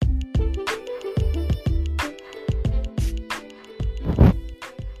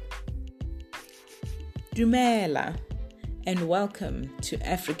Dumela, and welcome to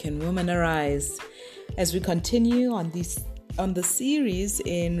African Women Arise. As we continue on the series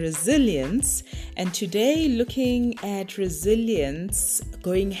in resilience, and today looking at resilience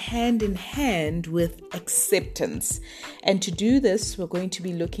going hand in hand with acceptance. And to do this, we're going to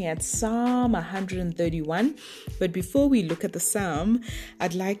be looking at Psalm 131. But before we look at the Psalm,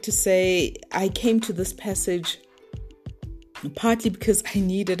 I'd like to say I came to this passage partly because I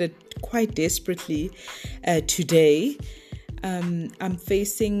needed it quite desperately today. I'm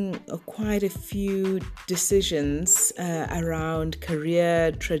facing quite a few decisions around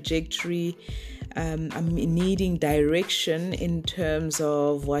career trajectory. I'm needing direction in terms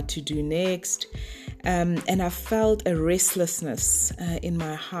of what to do next. And I felt a restlessness in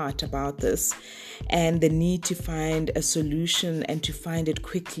my heart about this and the need to find a solution and to find it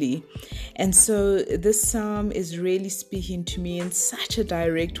quickly. And so this psalm is really speaking to me in such a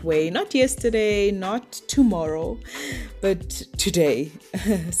direct way, not yesterday, not tomorrow, but today.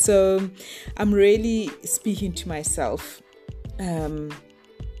 So I'm really speaking to myself. And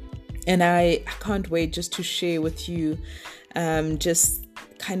I can't wait just to share with you just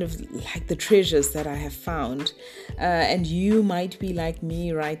kind of like the treasures that I have found. And you might be like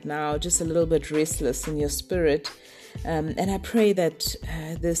me right now, just a little bit restless in your spirit. And I pray that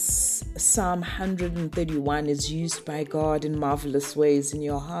this Psalm 131 is used by God in marvelous ways in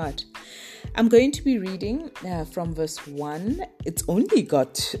your heart. I'm going to be reading from verse 1. It's only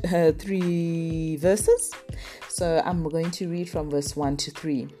got 3 verses. So I'm going to read from verse 1 to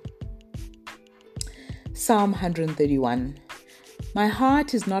 3. Psalm 131. My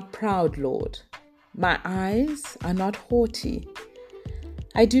heart is not proud, Lord. My eyes are not haughty.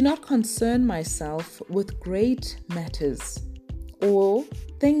 I do not concern myself with great matters or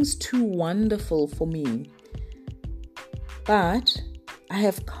things too wonderful for me. But I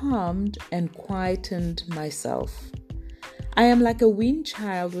have calmed and quietened myself. I am like a weaned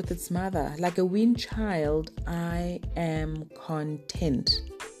child with its mother. Like a weaned child, I am content.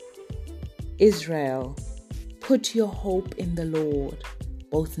 Israel, put your hope in the Lord,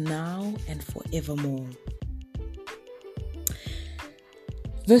 both now and forevermore.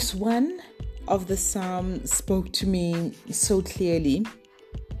 Verse 1 of the psalm spoke to me so clearly.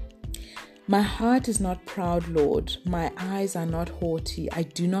 My heart is not proud, Lord. My eyes are not haughty. I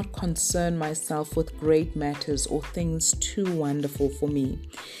do not concern myself with great matters or things too wonderful for me.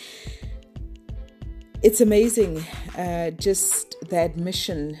 It's amazing, just the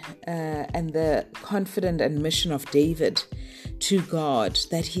admission and the confident admission of David to God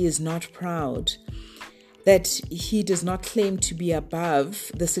that he is not proud, that he does not claim to be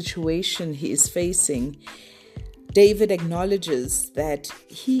above the situation he is facing. David acknowledges that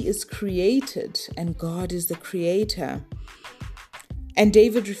he is created and God is the creator. And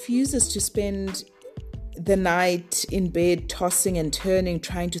David refuses to spend the night in bed tossing and turning,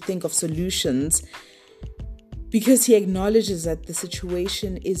 trying to think of solutions, because he acknowledges that the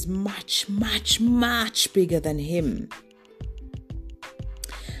situation is much, much, much bigger than him.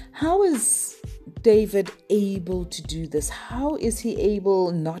 How is David able to do this? How is he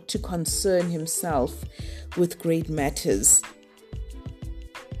able not to concern himself with great matters?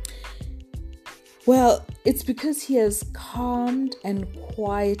 Well, it's because he has calmed and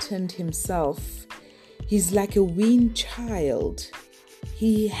quietened himself. He's like a weaned child.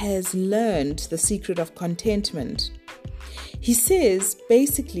 He has learned the secret of contentment. He says,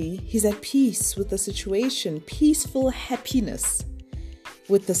 basically, he's at peace with the situation, peaceful happiness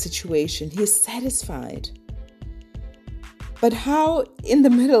with the situation. He is satisfied. But how, in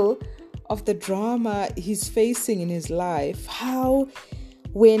the middle of the drama he's facing in his life, how,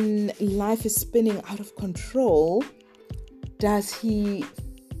 when life is spinning out of control, does he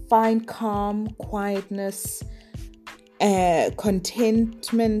find calm, quietness,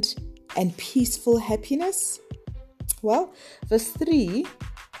 contentment and peaceful happiness? Well, verse 3,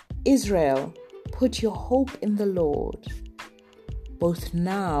 Israel, put your hope in the Lord, both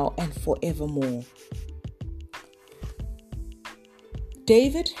now and forevermore.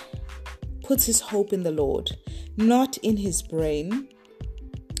 David puts his hope in the Lord, not in his brain,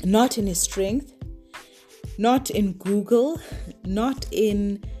 not in his strength, not in Google, not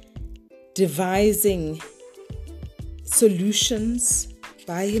in devising solutions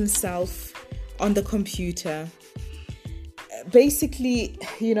by himself on the computer. Basically,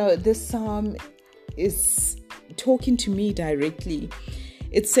 this psalm is talking to me directly.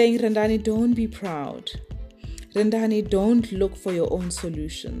 It's saying, Randani, don't be proud. Randani, don't look for your own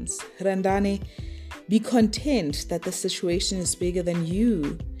solutions. Randani, be content that the situation is bigger than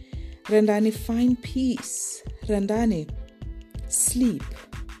you. Randani, find peace. Randani, sleep,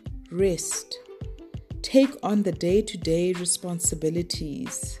 rest, take on the day-to-day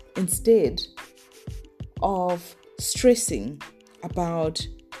responsibilities instead of stressing about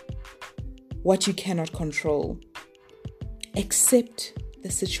what you cannot control. Accept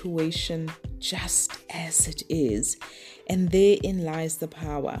the situation just as it is, and therein lies the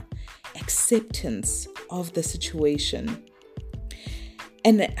power. Acceptance of the situation.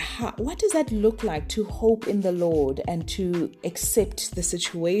 And what does that look like, to hope in the Lord and to accept the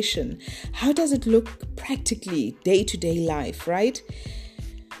situation? How does it look practically, day-to-day life, right?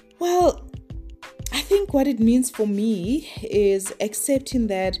 Well, I think what it means for me is accepting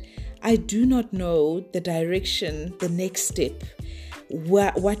that I do not know the direction, the next step,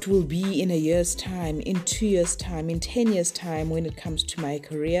 what will be in a year's time, in 2 years' time, in 10 years' time when it comes to my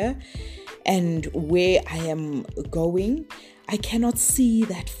career and where I am going. I cannot see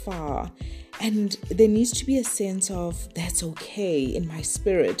that far, and there needs to be a sense of that's okay in my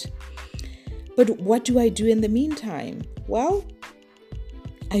spirit. But what do I do in the meantime? Well,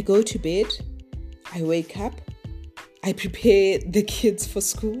 I go to bed, I wake up, I prepare the kids for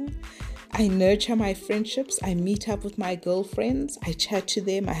school, I nurture my friendships, I meet up with my girlfriends, I chat to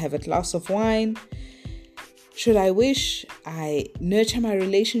them, I have a glass of wine. Should I wish, I nurture my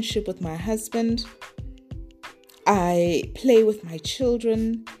relationship with my husband, I play with my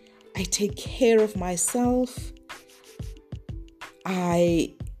children, I take care of myself,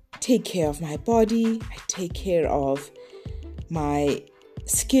 I take care of my body, I take care of my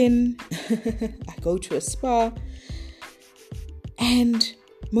skin, I go to a spa, and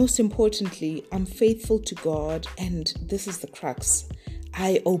most importantly, I'm faithful to God, and this is the crux,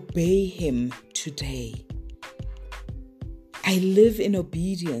 I obey Him today. I live in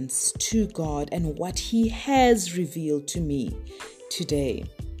obedience to God and what He has revealed to me today.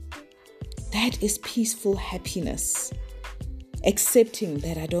 That is peaceful happiness. Accepting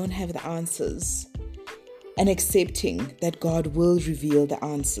that I don't have the answers and accepting that God will reveal the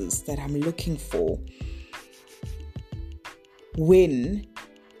answers that I'm looking for when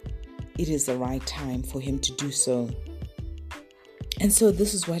it is the right time for Him to do so. And so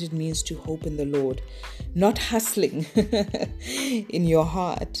this is what it means to hope in the Lord. Not hustling in your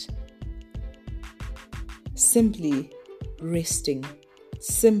heart. Simply resting.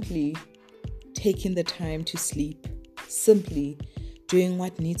 Simply taking the time to sleep. Simply doing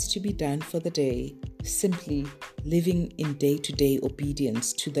what needs to be done for the day. Simply living in day-to-day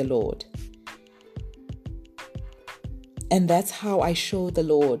obedience to the Lord. And that's how I show the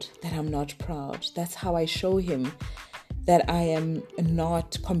Lord that I'm not proud. That's how I show Him that I am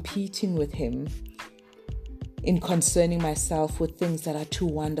not competing with Him in concerning myself with things that are too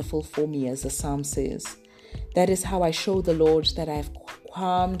wonderful for me, as the psalm says. That is how I show the Lord that I have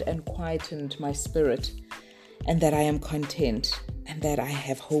calmed and quietened my spirit, and that I am content, and that I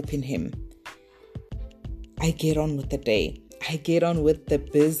have hope in Him. I get on with the day. I get on with the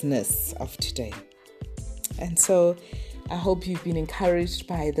business of today. And so I hope you've been encouraged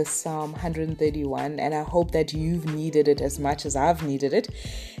by this Psalm 131, and I hope that you've needed it as much as I've needed it.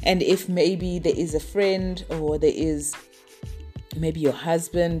 And if maybe there is a friend, or there is maybe your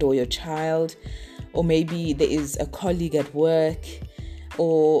husband or your child, or maybe there is a colleague at work,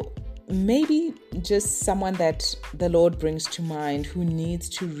 or maybe just someone that the Lord brings to mind who needs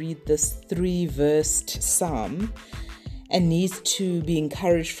to read this 3-versed psalm and needs to be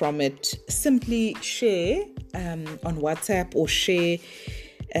encouraged from it, simply share on WhatsApp, or share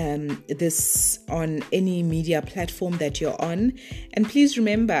this on any media platform that you're on. And please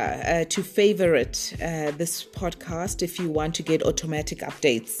remember to favorite this podcast if you want to get automatic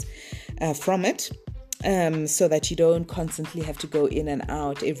updates from it, so that you don't constantly have to go in and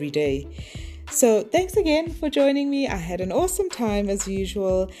out every day. So thanks again for joining me. I had an awesome time as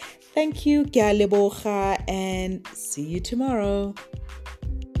usual. Thank you, Ke a leboga, and see you tomorrow.